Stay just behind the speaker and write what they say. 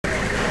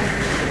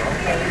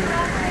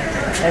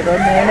There goes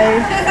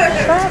Nene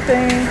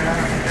shopping.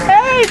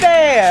 Hey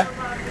there!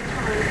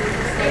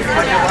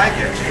 How do you like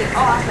it?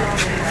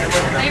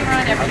 They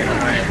run every 15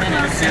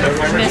 minutes. See the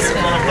flavors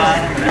on the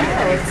bottom?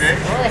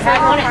 Well, they had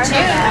one at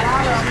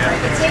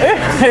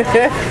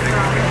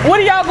 2. What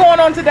are y'all going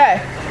on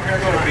today? We're going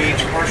to go to the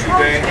beach, Horseshoe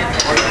Bay.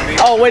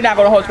 Oh, we're not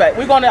going to Horseback.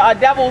 We're going to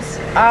Devil's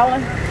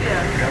Island?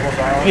 Devil's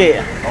Island?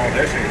 Yeah. Oh,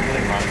 there's your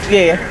really nice.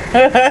 Yeah.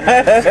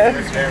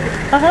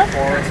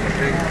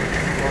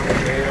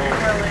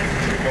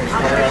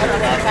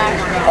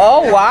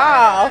 Oh,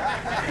 wow.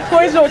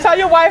 Please do. Tell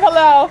your wife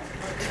hello.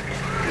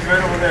 He's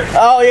right over there.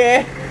 Oh,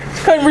 yeah.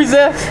 Couldn't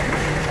resist.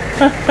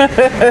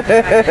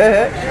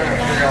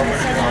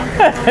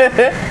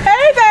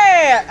 Hey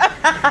there.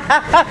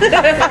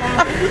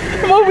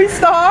 Movie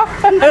star.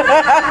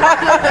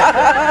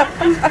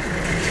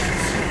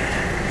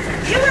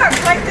 You are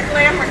like the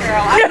glamour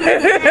girl.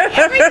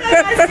 Every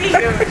time I see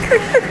you.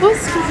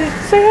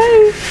 Say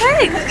hey.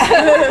 Hey.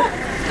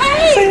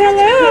 Hey. Say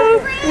hello.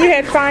 We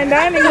had fine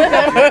dining.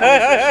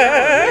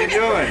 How you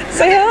doing?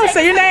 Say hello.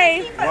 Say your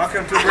name.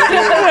 Welcome to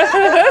Bermuda.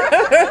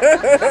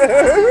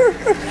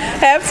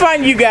 Have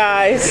fun, you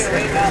guys.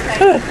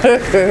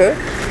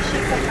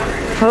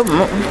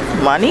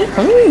 Money?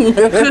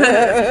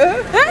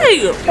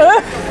 Hey.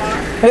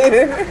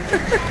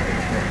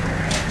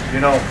 You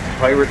know,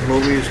 pirate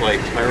movies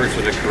like Pirates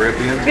of the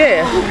Caribbean?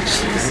 Yeah.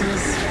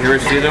 You ever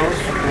see those?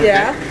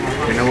 Yeah.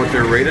 You know what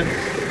they're rated?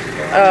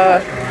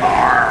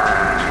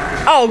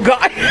 Oh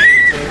God.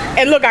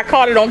 And look, I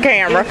caught it on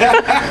camera.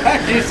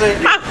 She's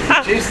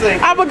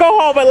thinking. I'm gonna go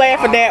home and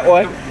laugh at that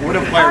one. What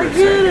do pirates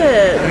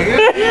say?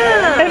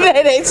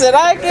 And they said,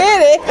 I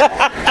get it.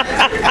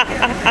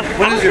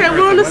 What is your birthday?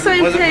 We're on the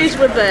same page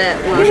with that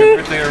one. Was your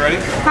birthday already?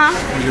 Huh?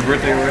 Was your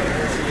birthday already?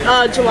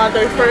 July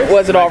 31st.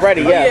 Was it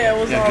already? Yeah. Yeah, it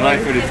was Yeah, July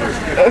 31st.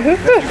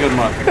 That's a good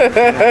month.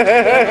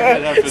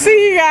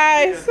 See you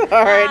guys.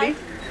 Alrighty.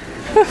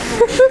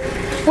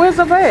 Where's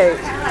the bag?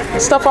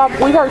 Stuff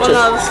we purchased. On the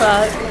other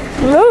side.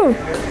 Ooh.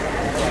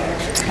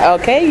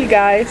 Okay, you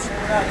guys.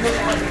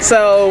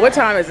 So, what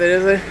time is it?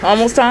 Is it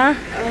almost time?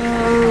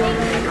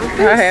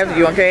 I have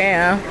you on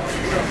cam.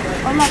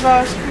 Oh my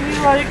gosh, can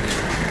you like,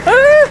 I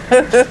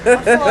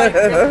feel like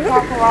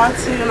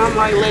paparazzi and I'm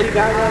like Lady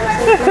Gaga.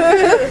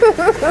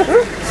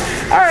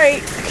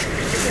 Alright.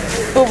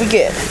 What we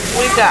get?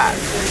 We got.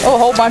 Oh, a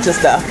whole bunch of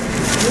stuff.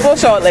 We'll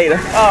show it later.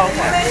 Oh,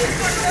 okay.